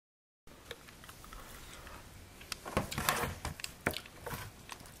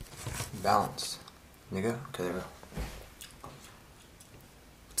Balance. Nigga? Okay, there we go.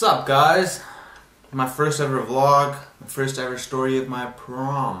 What's up, guys? My first ever vlog, my first ever story of my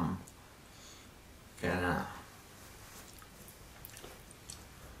prom. Okay, now.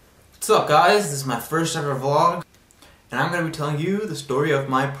 What's up, guys? This is my first ever vlog, and I'm gonna be telling you the story of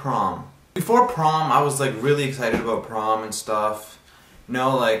my prom. Before prom, I was like really excited about prom and stuff. You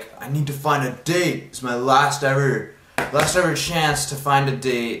know, like, I need to find a date. It's my last ever chance to find a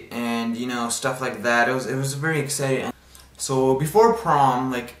date, and you know, stuff like that. It was very exciting. So before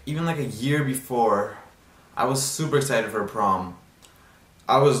prom, like even like a year before, I was super excited for prom.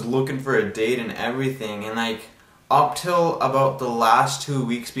 I was looking for a date and everything, and like up till about the last 2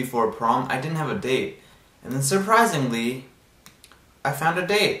 weeks before prom, I didn't have a date. And then surprisingly, I found a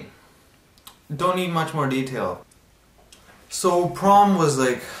date. Don't need much more detail. So prom was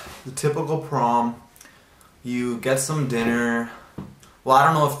like the typical prom. You get some dinner. Well, I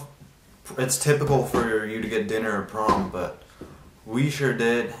don't know if it's typical for you to get dinner at prom, but we sure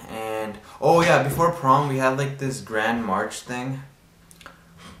did. And oh yeah, before prom we had like this grand march thing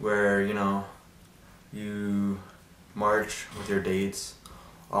where, you know, you march with your dates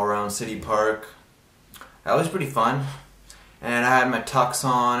all around City Park. That was pretty fun. And I had my tux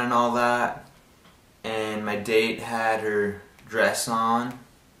on and all that, and my date had her dress on.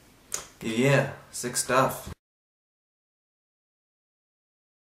 Yeah, sick stuff.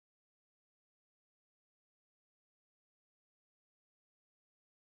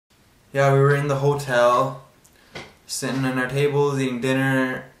 Yeah, we were in the hotel, sitting at our tables, eating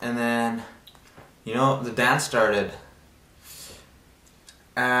dinner, and then, you know, the dance started.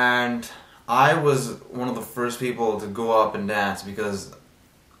 And I was one of the first people to go up and dance because,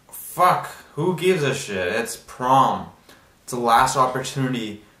 fuck, who gives a shit? It's prom. It's the last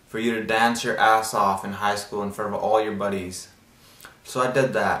opportunity for you to dance your ass off in high school in front of all your buddies. So I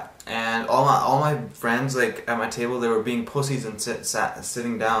did that. And all my friends, like, at my table, they were being pussies and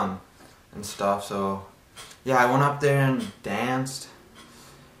sitting down and stuff. So yeah, I went up there and danced.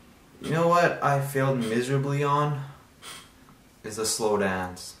 You know what I failed miserably on? Is the slow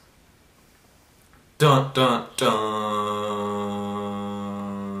dance. Dun dun dun.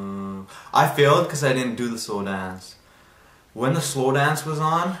 I failed because I didn't do the slow dance. When the slow dance was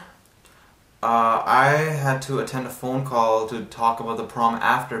on, I had to attend a phone call to talk about the prom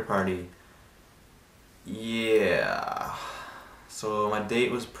after party. Yeah. So my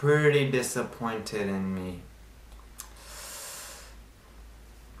date was pretty disappointed in me.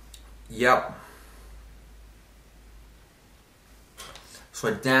 Yep. So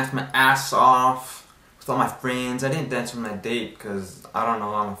I danced my ass off with all my friends. I didn't dance with my date because, I don't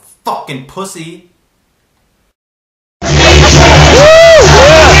know, I'm a fucking pussy.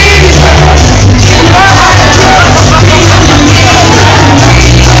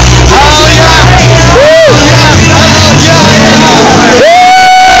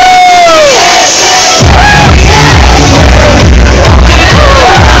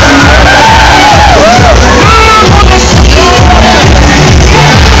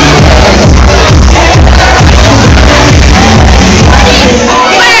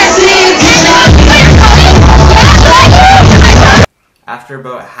 After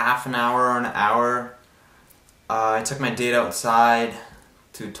about half an hour or an hour, I took my date outside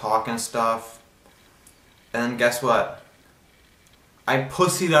to talk and stuff, and then guess what? I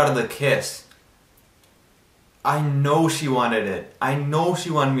pussied out of the kiss. I know she wanted it. I know she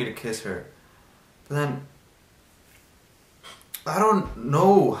wanted me to kiss her. But then, I don't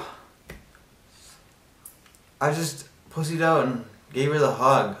know. I just pussied out and gave her the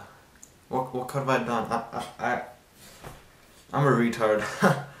hug. What could have I done? I'm a retard.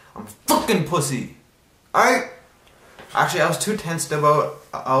 I'm a fucking pussy. Actually, I was too tensed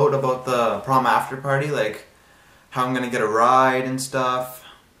about the prom after party, like how I'm gonna get a ride and stuff.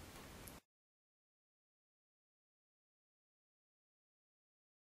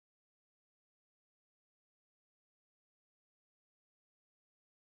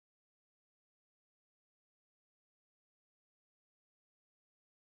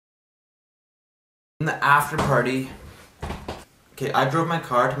 In the after party, okay, I drove my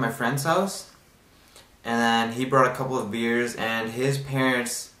car to my friend's house, and then he brought a couple of beers, and his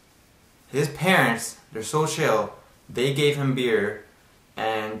parents, they're so chill, they gave him beer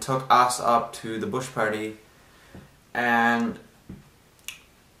and took us up to the bush party. And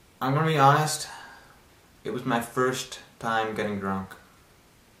I'm gonna be honest, it was my first time getting drunk.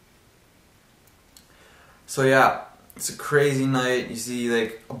 So yeah, it's a crazy night. You see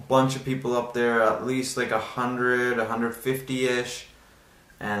like a bunch of people up there, at least like 100, 150-ish.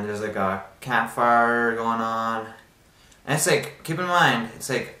 And there's like a campfire going on. And it's like, keep in mind, it's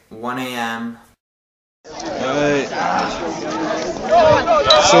like 1 a.m. So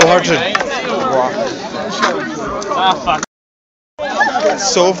hard to walk. Ah, fuck.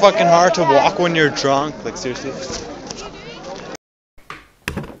 It's so fucking hard to walk when you're drunk. Like, seriously.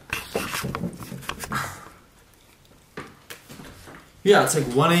 Yeah, it's like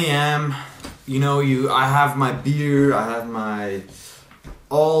 1 a.m. You know, I have my beer, I have my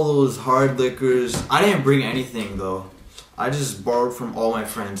all those hard liquors. I didn't bring anything though. I just borrowed from all my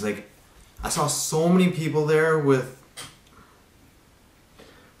friends. Like, I saw so many people there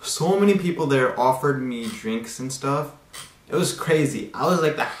offered me drinks and stuff. It was crazy. I was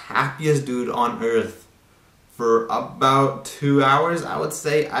like the happiest dude on earth for about 2 hours, I would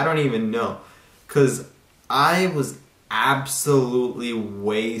say. I don't even know. 'Cause I was absolutely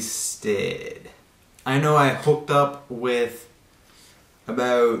wasted. I know I hooked up with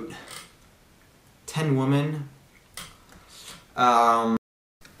about 10 women.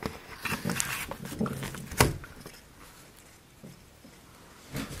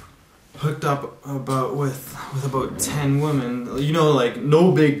 Hooked up with about 10 women. You know, like,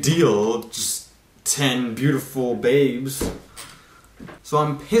 no big deal, just 10 beautiful babes. So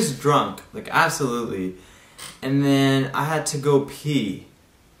I'm pissed drunk, like, absolutely. And then I had to go pee.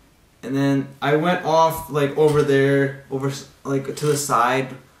 And then I went off, like, over there, like, to the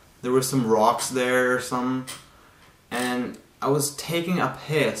side. There were some rocks there or something. And I was taking a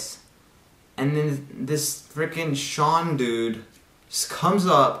piss. And then this freaking Sean dude just comes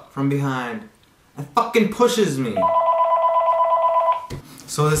up from behind and fucking pushes me.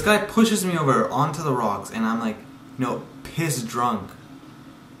 So this guy pushes me over onto the rocks, and I'm like, you know, piss drunk.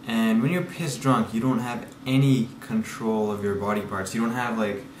 And when you're piss drunk, you don't have any control of your body parts. You don't have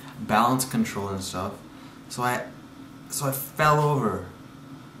like balance control and stuff. So I fell over,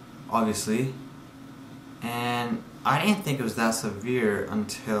 obviously. And I didn't think it was that severe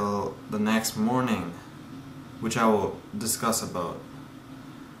until the next morning, which I will discuss about.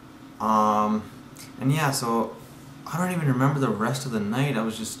 And yeah, so I don't even remember the rest of the night. I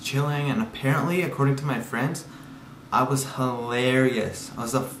was just chilling, and apparently, according to my friends, I was hilarious. I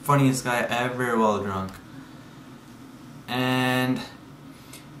was the funniest guy ever while drunk. And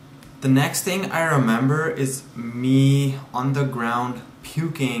the next thing I remember is me on the ground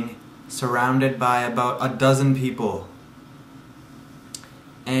puking, surrounded by about a dozen people.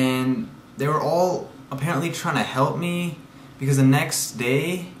 And they were all apparently trying to help me, because the next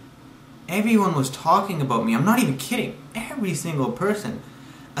day everyone was talking about me. I'm not even kidding. Every single person.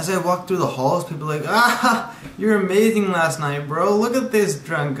 As I walked through the halls, people were like, "Ah, you're amazing last night, bro. Look at this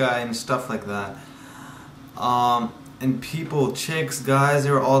drunk guy," and stuff like that. And people, chicks, guys, they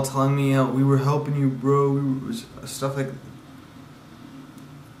were all telling me, "We were helping you, bro." Stuff like.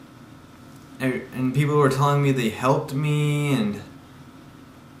 And people were telling me they helped me, and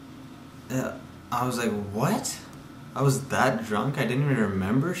I was like, what? I was that drunk? I didn't even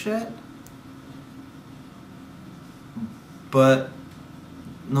remember shit? But,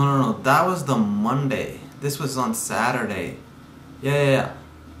 no, that was the Monday. This was on Saturday. Yeah.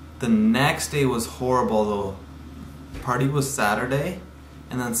 The next day was horrible though. Party was Saturday,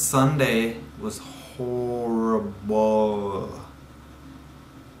 and then Sunday was horrible.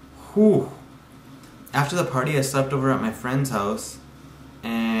 Whew. After the party, I slept over at my friend's house,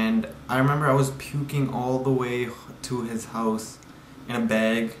 and I remember I was puking all the way to his house in a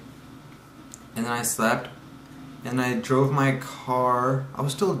bag, and then I slept, and I drove my car. I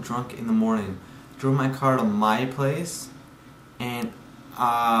was still drunk in the morning. Drove my car to my place, and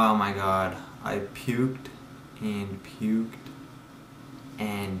oh my god, I puked and puked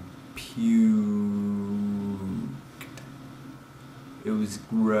and puked. It was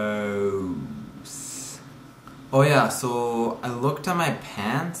gross. Oh yeah, so I looked at my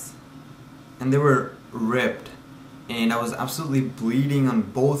pants and they were ripped, and I was absolutely bleeding on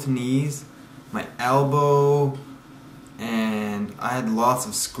both knees, my elbow, and I had lots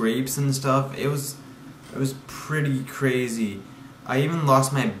of scrapes and stuff. It was pretty crazy. I even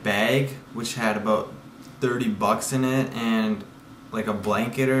lost my bag, which had about 30 bucks in it and like a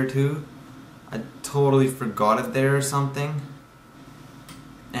blanket or two. I totally forgot it there or something.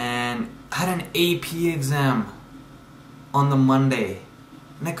 And I had an AP exam on the Monday,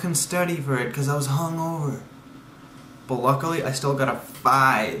 and I couldn't study for it because I was hungover. But luckily, I still got a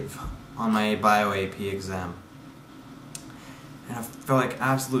 5 on my bio AP exam. And I felt like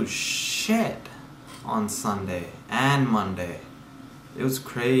absolute shit on Sunday and Monday. It was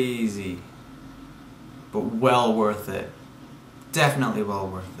crazy, but well worth it. Definitely well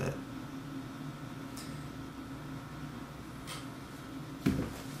worth it.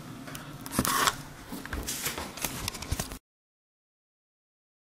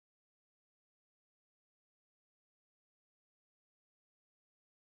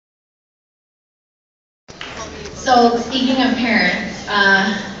 So speaking of parents,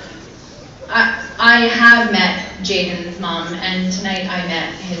 I have met Jaden's mom, and tonight I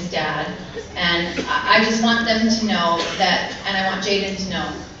met his dad. And I just want them to know that, and I want Jaden to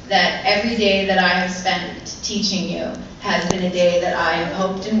know, that every day that I have spent teaching you has been a day that I have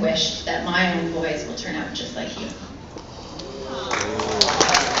hoped and wished that my own boys will turn out just like you.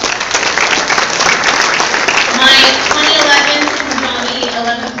 My 2011 Super Johnny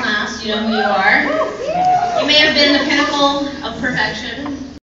 11th class, you know who you are. You may have been the pinnacle of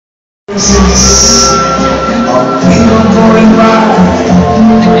perfection.